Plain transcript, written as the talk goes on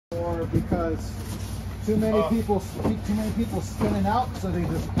because too many people spinning out, so they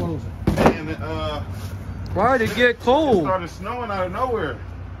just close it. And why did it get It cold? started snowing out of nowhere.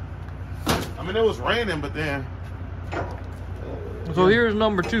 I mean, it was raining, but then. So here's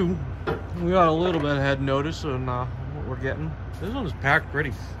number 2. We got a little bit of head notice on what we're getting. This one's packed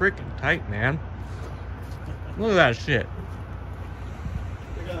pretty freaking tight, man. Look at that shit.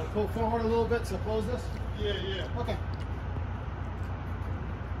 We're gonna pull forward a little bit to close this. Yeah. Okay.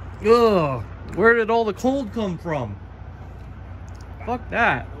 Ugh, where did all the cold come from? Fuck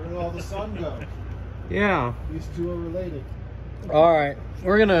that. Where did all the sun go? Yeah. These two are related. All right,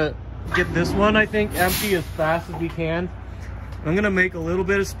 we're gonna get this one, I think, empty as fast as we can. I'm gonna make a little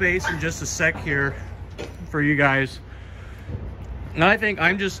bit of space in just a sec here for you guys. And I think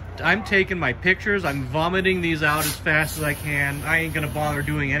I'm taking my pictures. I'm vomiting these out as fast as I can. I ain't gonna bother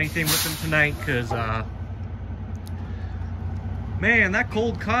doing anything with them tonight because, man, that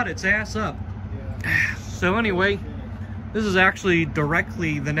cold caught its ass up. Yeah. So anyway, this is actually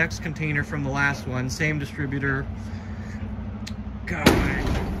directly the next container from the last one. Same distributor. God,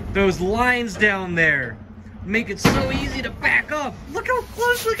 those lines down there make it so easy to back up. Look how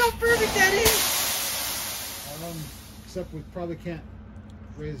close, look how perfect that is. Except we probably can't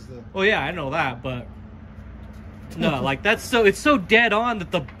raise the... Oh yeah, I know that, but no, like that's so, it's so dead on that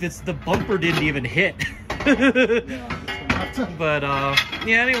the bumper didn't even hit. But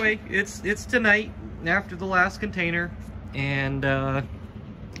yeah, anyway, it's tonight after the last container, and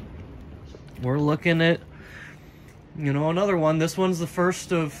we're looking at, you know, another one. This one's the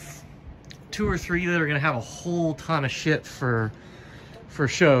first of 2 or 3 that are gonna have a whole ton of shit for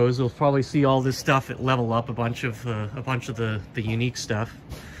shows. We'll probably see all this stuff at Level Up, a bunch of the unique stuff.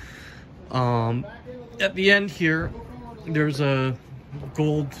 At the end here, there's a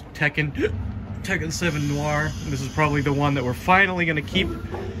gold Tekken 7 Noir. This is probably the one that we're finally gonna keep.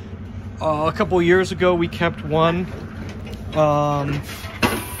 A couple years ago, we kept one,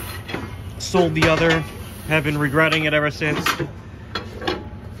 sold the other, have been regretting it ever since.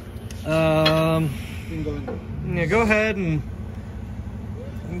 Yeah, go ahead and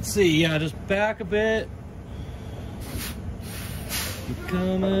let's see. Yeah, just back a bit. Keep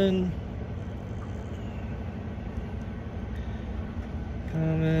coming.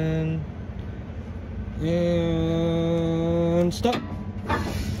 And stop.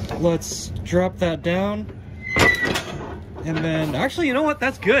 Let's drop that down. And then, actually, you know what?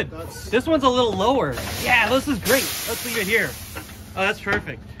 That's good. This one's a little lower. Yeah, this is great. Let's leave it here. Oh, that's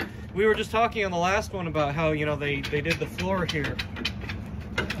perfect. We were just talking on the last one about how, you know, they did the floor here.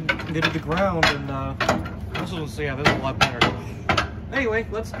 They did the ground, and this one's, yeah, this is a lot better. Anyway,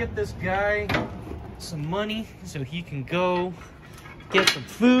 let's get this guy some money so he can go get some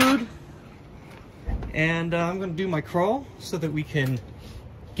food. And I'm going to do my crawl so that we can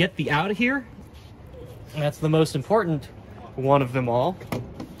get the out of here. And that's the most important one of them all.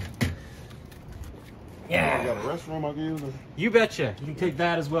 Yeah. You got a restroom I can use? You betcha. You can take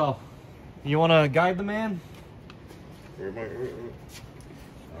that as well. You want to guide the man?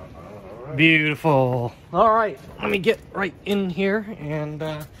 Beautiful. All right. Let me get right in here and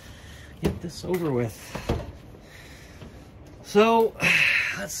get this over with. So,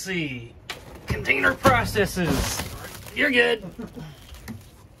 let's see. Container processes. You're good.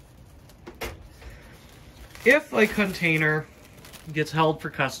 If a container gets held for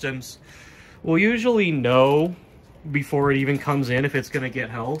customs, we'll usually know before it even comes in if it's going to get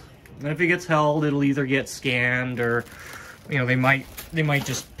held. And if it gets held, it'll either get scanned or, you know, they might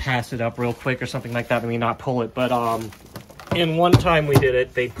just pass it up real quick or something like that. They may not pull it. But in one time we did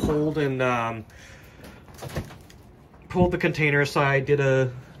it, they pulled and pulled the container aside, did a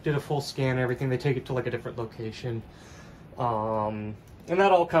full scan and everything. They take it to like a different location. And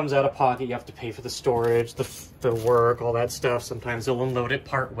that all comes out of pocket. You have to pay for the storage, the work, all that stuff. Sometimes they'll unload it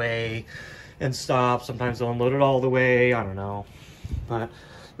part way and stop. Sometimes they'll unload it all the way. I don't know. But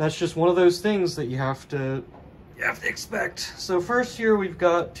that's just one of those things that you have to expect. So first here we've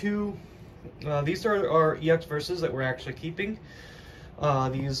got 2. These are our EXVS that we're actually keeping.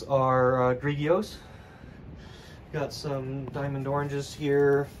 These are Grigios. Got some diamond oranges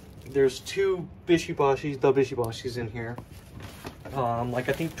here. There's 2 BishiBashis, the BishiBashis in here. Like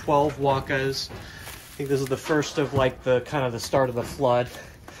I think 12 WACCAs. I think this is the first of like the kind of the start of the flood.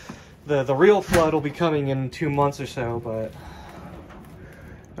 The real flood will be coming in 2 months or so, but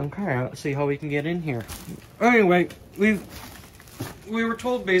okay, let's see how we can get in here. Anyway, we were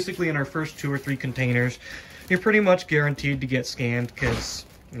told basically in our first 2 or 3 containers, you're pretty much guaranteed to get scanned because,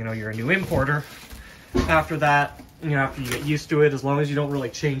 you know, you're a new importer. After that, you know, after you get used to it, as long as you don't really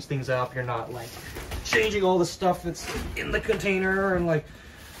change things up, you're not like changing all the stuff that's in the container and like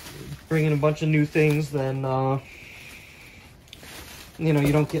bring in a bunch of new things, then you know,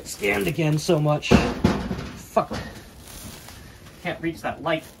 you don't get scammed again so much. Fuck. Can't reach that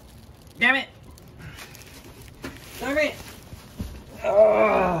light. Damn it! Damn it!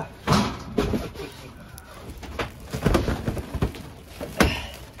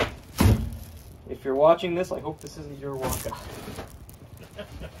 If you're watching this, I hope this isn't your WACCA.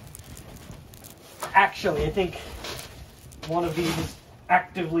 Actually, I think one of these is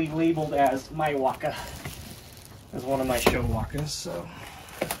actively labeled as my WACCA. As one of my show WACCAs, so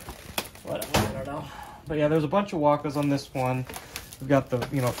whatever, I don't know. But yeah, there's a bunch of WACCAs on this one. We've got the,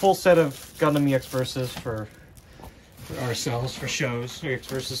 you know, full set of Gundam EXVS for ourselves, for shows,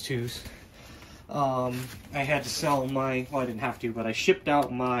 EXVS2s. I had to sell my, well, I didn't have to, but I shipped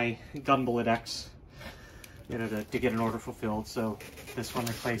out my Gunbullet X, you know, to get an order fulfilled, so this one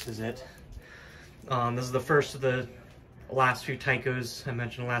replaces it. This is the first of the last few Taikos I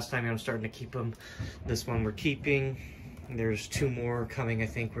mentioned last time. I'm starting to keep them. This one we're keeping. There's 2 more coming, I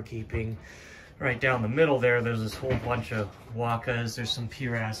think we're keeping. Right down the middle there's this whole bunch of WACCAs. There's some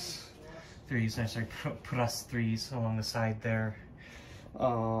PRS 3s, sorry, PRS 3s along the side there.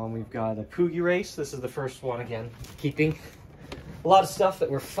 We've got a Poogie Race. This is the first one again, keeping. A lot of stuff that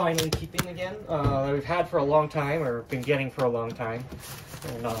we're finally keeping again, that we've had for a long time, or been getting for a long time.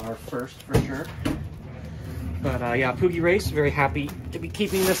 And our first for sure. But yeah, Poogie Race, very happy to be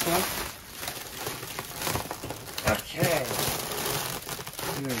keeping this one. Okay.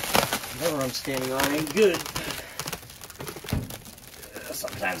 Whatever I'm standing on ain't good.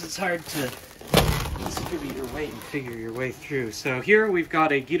 Sometimes it's hard to distribute your weight and figure your way through. So here we've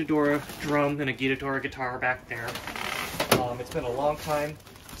got a GITADORA drum and a GITADORA guitar back there. It's been a long time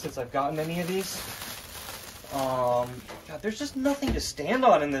since I've gotten any of these. God, there's just nothing to stand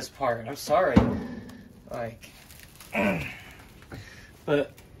on in this part. I'm sorry. Like,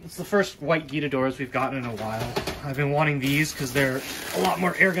 but it's the first white GITADORAs we've gotten in a while. I've been wanting these because they're a lot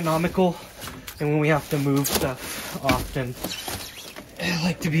more ergonomical, and when we have to move stuff often, I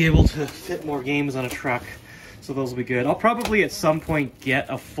like to be able to fit more games on a truck, so those will be good. I'll probably at some point get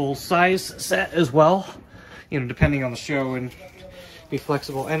a full-size set as well, you know, depending on the show, and be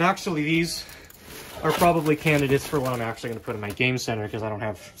flexible. And actually these are probably candidates for what I'm actually going to put in my game center, because I don't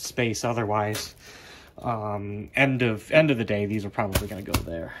have space otherwise. End of the day, these are probably going to go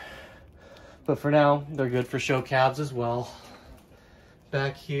there. But for now, they're good for show cabs as well.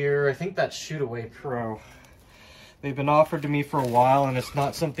 Back here, I think that's Shoot Away Pro. They've been offered to me for a while, and it's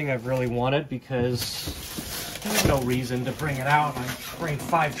not something I've really wanted because there's no reason to bring it out. I bring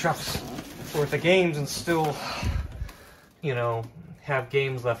 5 trucks worth of games and still, you know, have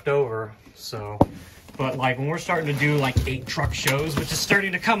games left over. So, but like when we're starting to do like 8 truck shows, which is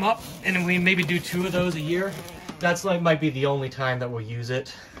starting to come up, and we maybe do 2 of those a year, that's like might be the only time that we'll use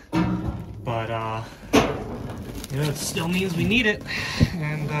it. But you know, it still means we need it.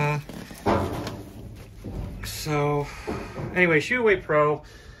 And so anyway, Shoot Away Pro,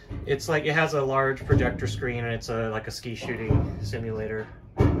 it's like it has a large projector screen, and it's like a ski shooting simulator.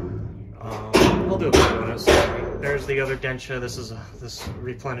 I'll do a video on it. There's the other Densha. This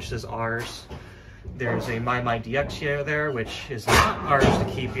replenishes ours. There's a MyDX there, which is not ours to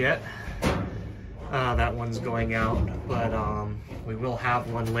keep yet. That one's going out, but we will have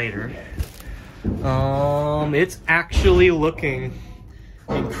one later. It's actually looking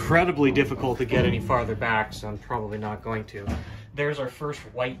incredibly difficult to get any farther back, so I'm probably not going to. There's our first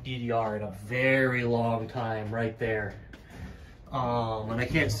white DDR in a very long time right there. And I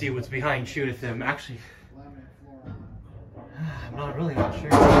can't see what's behind Shoot Him. Actually, I'm really not sure.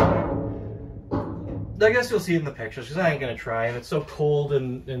 I guess you'll see it in the pictures, because I ain't gonna try, and it's so cold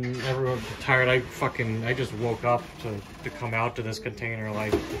and everyone's tired. I just woke up to come out to this container,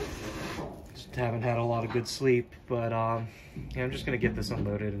 like, just haven't had a lot of good sleep. But yeah, I'm just gonna get this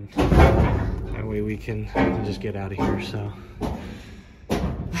unloaded, and that way we can just get out of here. So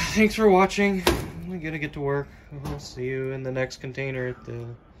thanks for watching. I'm gonna get to work. I'll see you in the next container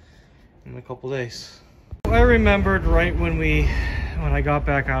in a couple days. I remembered right when I got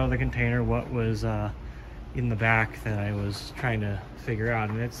back out of the container what was in the back that I was trying to figure out,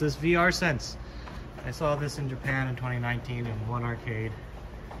 and it's this VR Sense. I saw this in Japan in 2019 in one arcade.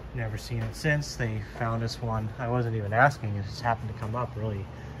 Never seen it since. They found this one. I wasn't even asking, it just happened to come up. Really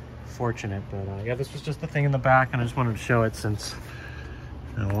fortunate. But yeah, this was just the thing in the back, and I just wanted to show it since,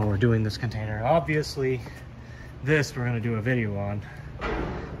 you know, while we're doing this container. Obviously this we're going to do a video on,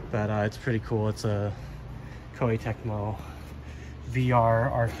 but it's pretty cool. It's a Koei Tecmo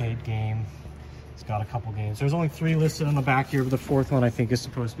VR arcade game. It's got a couple games. There's only 3 listed on the back here, but the 4th one I think is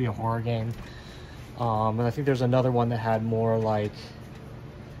supposed to be a horror game. And I think there's another one that had more like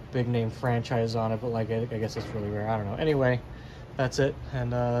big name franchise on it, but like I guess it's really rare. I don't know. Anyway, that's it,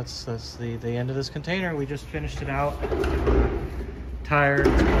 and that's the end of this container. We just finished it out. Tired.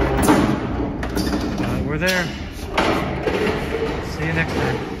 We're there. See you next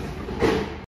time.